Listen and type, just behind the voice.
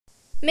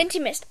Minty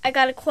Mist, I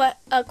got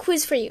a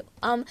quiz for you.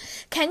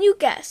 Can you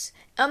guess?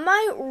 Am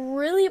I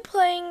really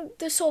playing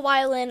the soul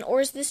violin,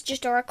 or is this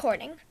just a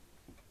recording?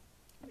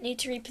 Need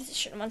to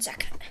reposition 1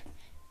 second.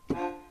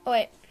 Oh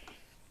wait.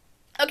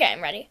 Okay,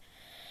 I'm ready.